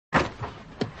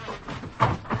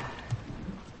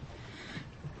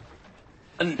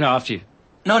No, after you.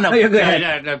 No, you go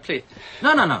ahead. No, please.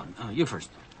 No, you first.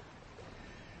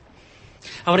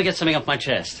 I want to get something off my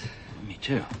chest. Me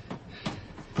too.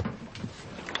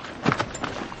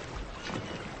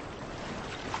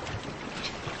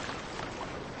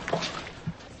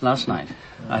 Last night,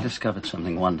 I discovered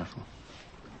something wonderful.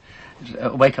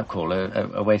 A wake-up call,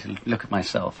 a way to look at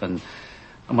myself and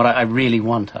what I really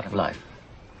want out of life.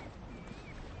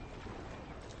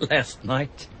 Last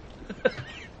night?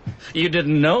 You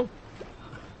didn't know?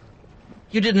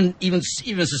 You didn't even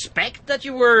suspect that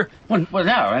you were... Well,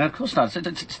 no, of course not.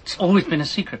 It's always been a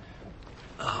secret.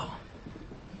 Oh.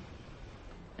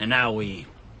 And now we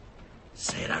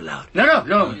say it out loud.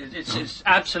 No. It's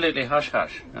absolutely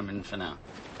hush-hush. I mean, for now.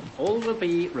 All will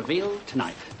be revealed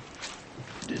tonight.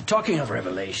 Talking of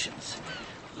revelations,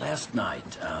 last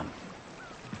night,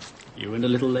 You and a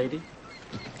little lady?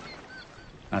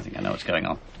 I think I know what's going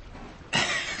on.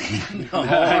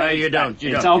 No, you don't.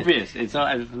 It's obvious. It's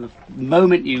from the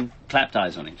moment you clapped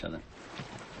eyes on each other.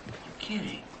 You're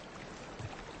kidding.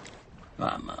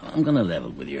 I'm going to level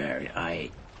with you, Harry. I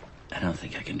don't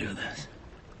think I can do this.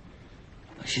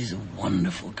 She's a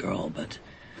wonderful girl, but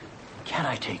can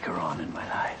I take her on in my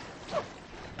life?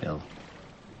 Bill,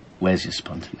 where's your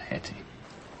spontaneity?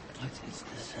 It's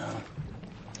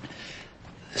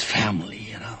this family,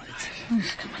 you know.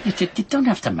 Come on, you don't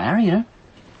have to marry her.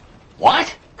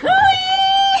 What?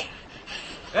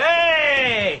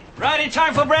 Hey! Right in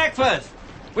time for breakfast.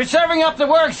 We're serving up the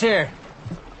works here.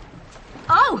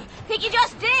 Oh, think you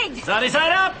just did. Sunny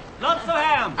side up. Lots of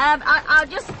ham. I'll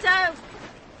just,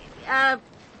 I'm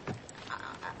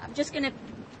just gonna